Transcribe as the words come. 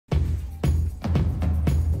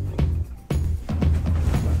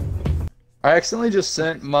I accidentally just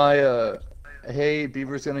sent my hey,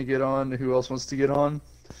 Beaver's gonna get on, who else wants to get on?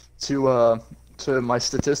 To my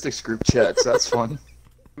statistics group chat, so that's fun.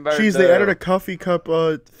 Jeez, they added a coffee cup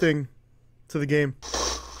thing to the game.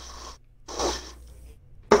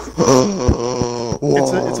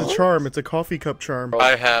 It's a charm. It's a coffee cup charm.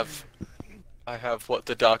 I have what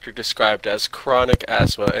the doctor described as chronic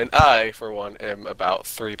asthma, and I, for one, am about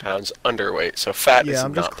 3 pounds underweight. So fat is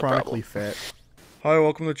I'm not just the problem. chronically fat. Hi,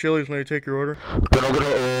 welcome to Chili's. May I take your order?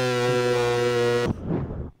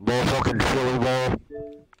 Motherfucking chili ball.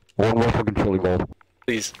 One motherfucking chili ball.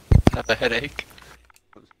 Please, I have a headache.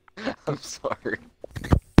 I'm sorry.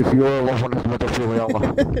 If you are one of the chili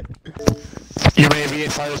ball. You may be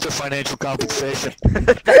entitled to financial compensation.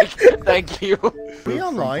 Thank you. Are we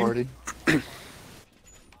online? Party.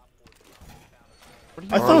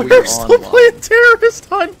 I thought we were still playing Terrorist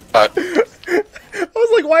Hunt. I was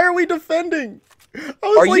like, why are we defending? I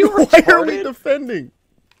was like, why are we defending?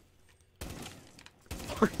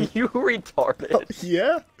 Are you retarded?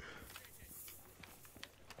 Yeah.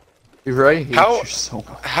 You're right. How so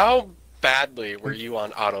much. how badly were you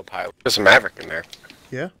on autopilot? There's a Maverick in there.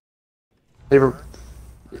 Yeah. They were...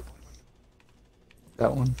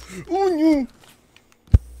 That one.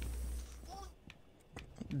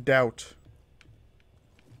 Doubt.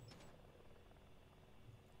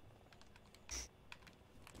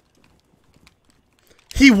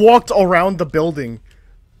 He walked around the building.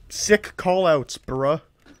 Sick callouts, bruh.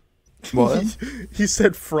 What? He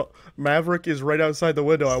said Maverick is right outside the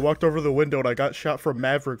window. I walked over the window and I got shot from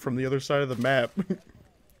Maverick from the other side of the map.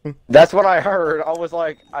 That's what I heard. I was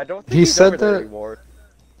like, I don't think he's over there anymore.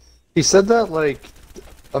 He said that like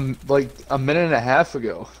a minute and a half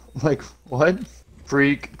ago. Like, what?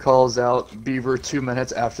 Freak calls out Beaver 2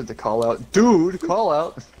 minutes after the call out. Dude, call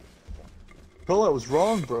out. Call out was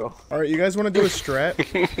wrong, bro. Alright, you guys want to do a strat?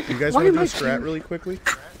 You guys want to do a strat really quickly?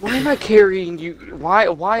 Why am I carrying you? Why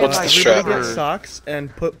am What's I the strat? Get socks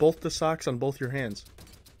and put both the socks on both your hands.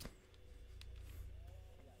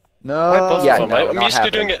 No. Yeah, I'm not used to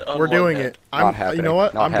happening. doing it on We're one doing hand. it. Not happening. You know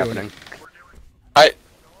what? Not I'm happening. doing it.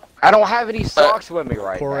 I don't have any socks with me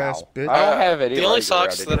right Poor now. ass bitch. I don't have any. The only regular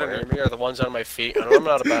socks that are anywhere. near me are the ones on my feet, and I'm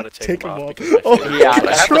not about to take them off. off. Because Oh, I feel yeah, I have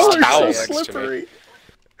this controller's towel so next to me. slippery.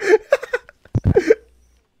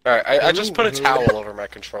 Alright, I just put a towel over my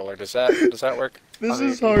controller. Does that work? This I mean,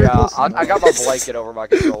 is hard. yeah, I got my blanket over my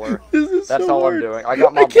controller. This is That's so all hard. I'm doing. I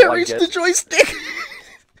got my I can't blanket. reach the joystick.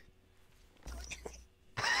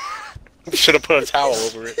 Should have put a towel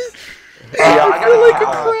over it. Yeah, I feel like a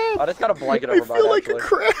got crab. I just got a blanket I over feel mine. like a actually.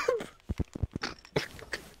 crab.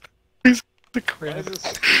 The crap. This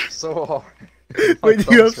is so hard. Wait,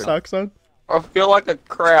 do you have socks on? I feel like a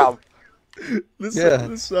crab.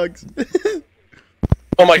 This sucks.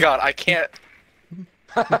 Oh my god, I can't.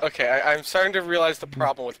 Okay, I'm starting to realize the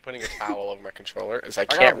problem with putting a towel over my controller is I I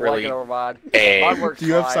got a can't blanket really over mine. aim. Mine works Do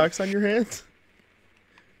you have fine. socks on your hands?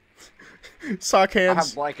 Sock I have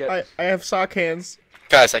hands. blanket. I have sock hands.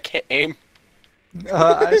 Guys, I can't aim.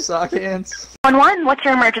 I have sock hands. 111, what's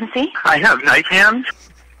your emergency? I have knife hands.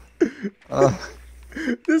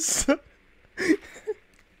 This.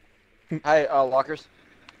 Hey, lockers.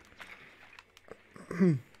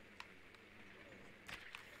 I'm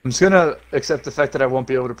just gonna accept the fact that I won't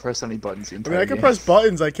be able to press any buttons the I entire mean, I can game. press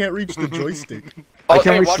buttons. I can't reach the joystick. I Oh,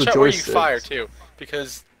 can't hey, reach watch the out where you joystick. fire too,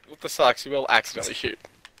 because with the socks you will accidentally shoot.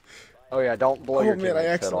 Oh yeah, don't blow your Man, I teammate's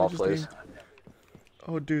head accidentally off, just please. named...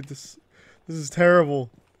 Oh, dude, this is terrible.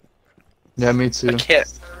 Yeah, me too.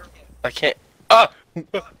 I can't. Ah!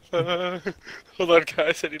 Hold on,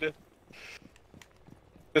 guys. I need to.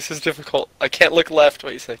 This is difficult. I can't look left.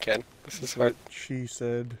 Wait a second. This is hard. She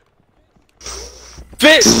said.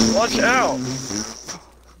 Bitch! Watch out!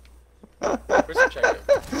 Where's the check?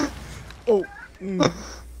 Oh. Oh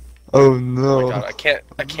Oh no. my god,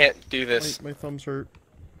 I can't do this. My thumbs hurt.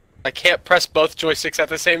 I can't press both joysticks at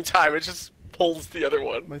the same time. It just pulls the other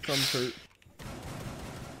one. My thumbs hurt.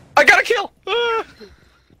 I got a kill! Ah!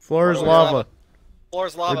 Floor is Floor is lava. lava.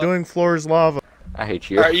 Floor's lava. We're doing floor is lava. I hate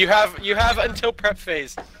you. Alright, you have until prep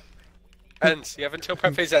phase ends. You have until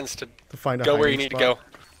prep phase ends to find a go where you hiding need to spot. go.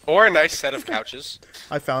 Or a nice set of couches.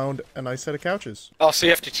 I found a nice set of couches. Also,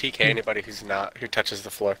 you have to TK anybody who touches the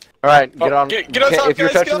floor. All right, get Oh, on. get on top, if you're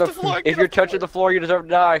guys, get touching off the floor, get if you're touching the floor, you deserve to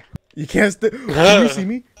die. You can't. Can you see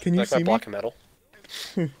me? Can you Like see my me? block of metal.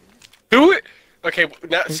 Who? Okay,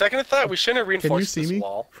 now second thought, we shouldn't have Can you reinforced see this me?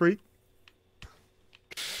 wall. Freak.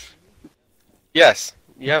 Yes,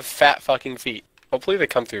 you have fat fucking feet. Hopefully they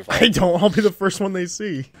come through. I don't. I'll be the first one they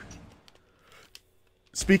see.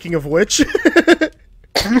 Speaking of which.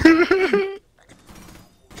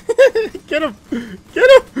 Get him! Get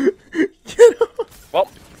him! Get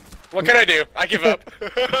give up.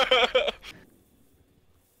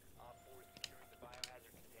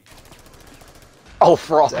 Oh,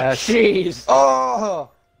 Frost. Jeez.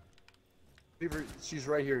 Oh! Beaver, she's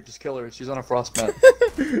right here. Just kill her. She's on a frost mat.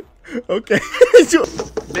 Okay.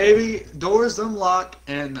 Baby, doors unlock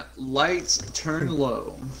and lights turn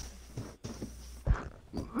low.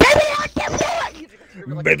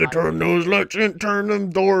 Baby, turn those lights and turn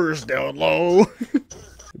them doors down low.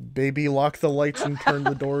 Baby, lock the lights and turn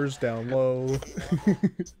the doors down low.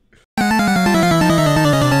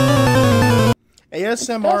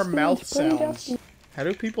 ASMR mouth sounds. How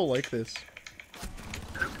do people like this?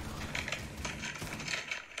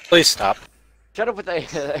 Please stop. Shut up with the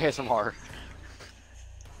ASMR.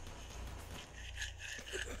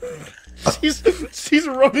 She's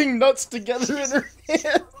rubbing nuts together in her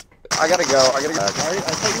hand. I gotta go. I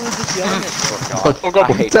thought you were just yelling at me. Oh god.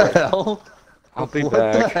 What the hell? I'll be what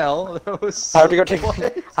back. What the hell? That was so I have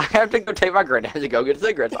to go take my granddad to go get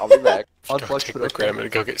cigarettes. I'll be back. I'll take my grandma to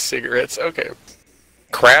go get cigarettes. Okay.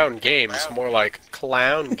 Crown games, more like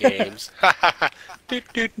clown games. You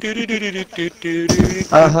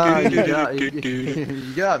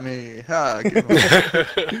got me. Ha,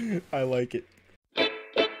 I like it.